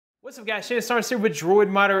What's up guys, Shane Starnes here with Droid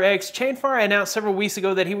Modder X. Chainfire announced several weeks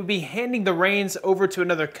ago that he would be handing the reins over to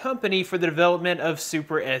another company for the development of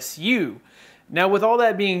Super SU. Now with all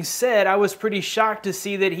that being said, I was pretty shocked to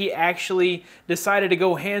see that he actually decided to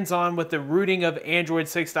go hands-on with the rooting of Android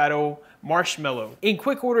 6.0 Marshmallow. In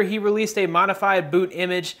quick order, he released a modified boot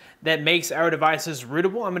image that makes our devices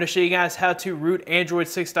rootable. I'm going to show you guys how to root Android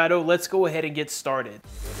 6.0. Let's go ahead and get started.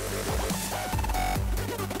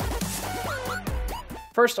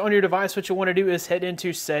 First, on your device, what you want to do is head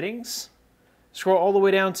into Settings, scroll all the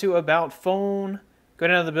way down to About Phone, go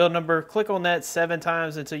down to the build number, click on that 7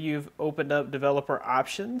 times until you've opened up Developer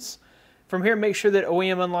Options. From here, make sure that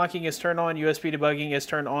OEM unlocking is turned on, USB debugging is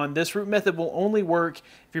turned on. This root method will only work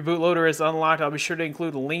if your bootloader is unlocked. I'll be sure to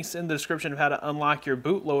include links in the description of how to unlock your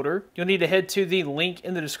bootloader. You'll need to head to the link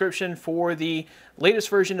in the description for the latest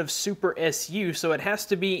version of Super SU, so it has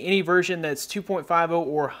to be any version that's 2.50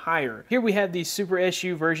 or higher. Here we have the Super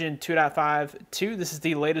SU version 2.52. This is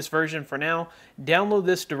the latest version for now. Download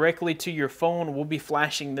this directly to your phone. We'll be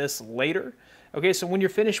flashing this later. Okay, so when you're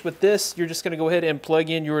finished with this, you're just going to go ahead and plug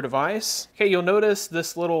in your device. Okay, you'll notice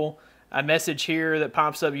this little message here that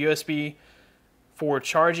pops up: USB for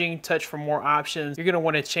charging, touch for more options. You're going to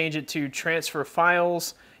want to change it to transfer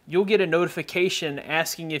files. You'll get a notification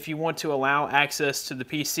asking if you want to allow access to the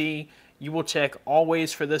PC. You will check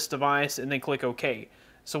always for this device and then click OK.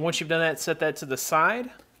 So once you've done that, set that to the side.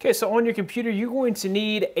 Okay, so on your computer, you're going to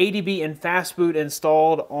need ADB and Fastboot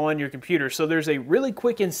installed on your computer. So there's a really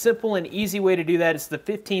quick and simple and easy way to do that. It's the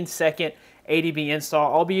 15-second ADB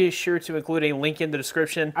install. I'll be sure to include a link in the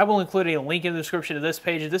description. I will include a link in the description of this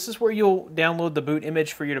page. This is where you'll download the boot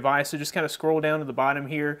image for your device. So just kind of scroll down to the bottom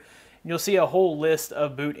here, and you'll see a whole list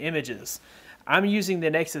of boot images. I'm using the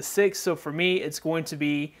Nexus 6, so for me, it's going to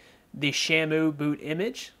be the Shamu boot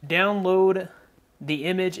image. Download the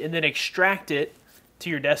image and then extract it to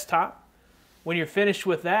your desktop. When you're finished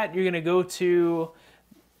with that, you're going to go to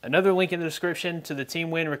another link in the description to the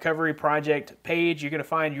TeamWin Recovery Project page. You're going to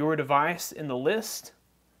find your device in the list.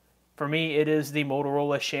 For me, it is the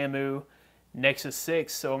Motorola Shamu Nexus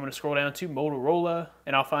 6. So I'm going to scroll down to Motorola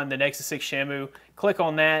and I'll find the Nexus 6 Shamu. Click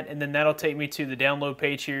on that and then that'll take me to the download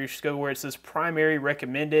page here. Just go where it says Primary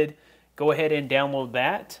Recommended. Go ahead and download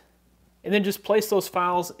that. And then just place those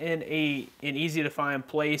files in an easy to find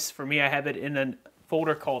place. For me, I have it in a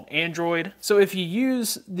folder called Android. So if you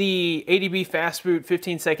use the ADB Fastboot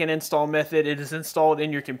 15-second install method, it is installed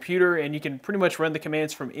in your computer and you can pretty much run the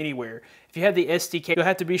commands from anywhere. If you have the SDK, you'll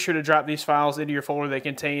have to be sure to drop these files into your folder that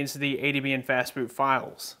contains the ADB and Fastboot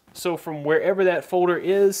files. So from wherever that folder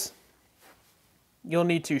is, you'll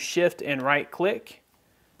need to shift and right click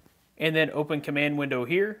and then open command window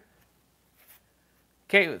here.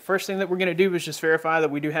 Okay, the first thing that we're going to do is just verify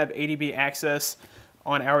that we do have ADB access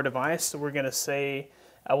on our device. So we're going to say,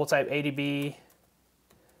 we'll type ADB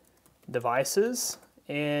devices,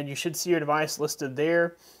 and you should see your device listed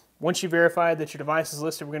there. Once you verify that your device is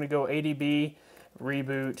listed, we're going to go ADB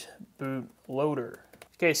reboot bootloader.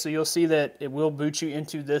 Okay, so you'll see that it will boot you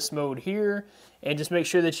into this mode here, and just make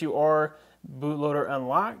sure that you are bootloader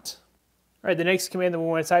unlocked. All right, the next command that we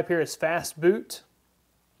want to type here is fastboot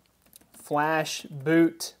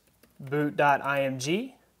 /boot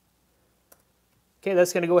boot.img. Okay,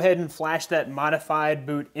 that's going to go ahead and flash that modified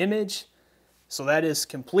boot image. So that is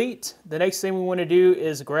complete. The next thing we want to do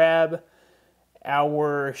is grab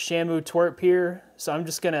our Shamu twerp here. So I'm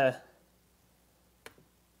just going to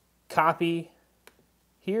copy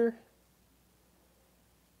here.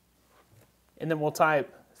 And then we'll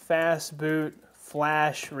type fastboot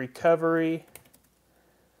flash recovery.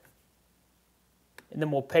 And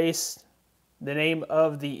then we'll paste the name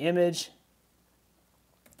of the image.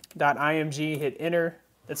 .img, hit enter.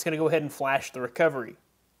 That's going to go ahead and flash the recovery.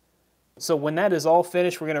 So when that is all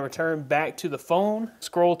finished, we're going to return back to the phone,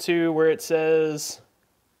 scroll to where it says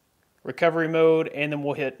recovery mode, and then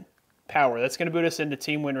we'll hit power. That's going to boot us into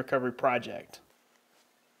TeamWin Recovery Project.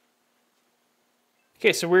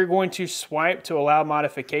 Okay, so we're going to swipe to allow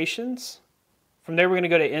modifications. From there, we're going to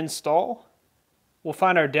go to install. We'll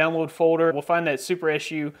find our download folder. We'll find that Super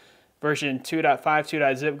SU version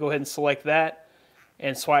 2.52.zip. Go ahead and select that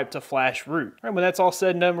and swipe to flash root. All right, when that's all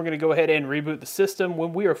said and done, we're going to go ahead and reboot the system.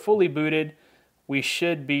 When we are fully booted, we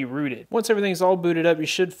should be rooted. Once everything's all booted up, you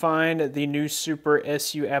should find the new Super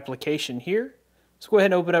SU application here. So go ahead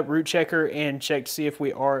and open up Root Checker and check to see if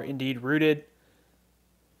we are indeed rooted.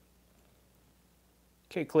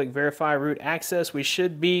 Okay, click Verify Root Access. We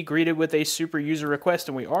should be greeted with a super user request,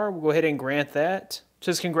 and we are. We'll go ahead and grant that. It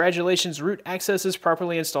says, congratulations, root access is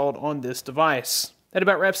properly installed on this device. That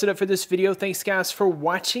about wraps it up for this video. Thanks guys for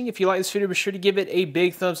watching. If you like this video, be sure to give it a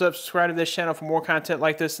big thumbs up. Subscribe to this channel for more content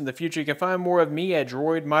like this in the future. You can find more of me at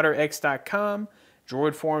droidmodderx.com,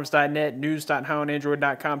 droidforums.net,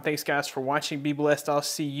 news.howonandroid.com. Thanks guys for watching. Be blessed. I'll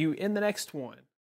see you in the next one.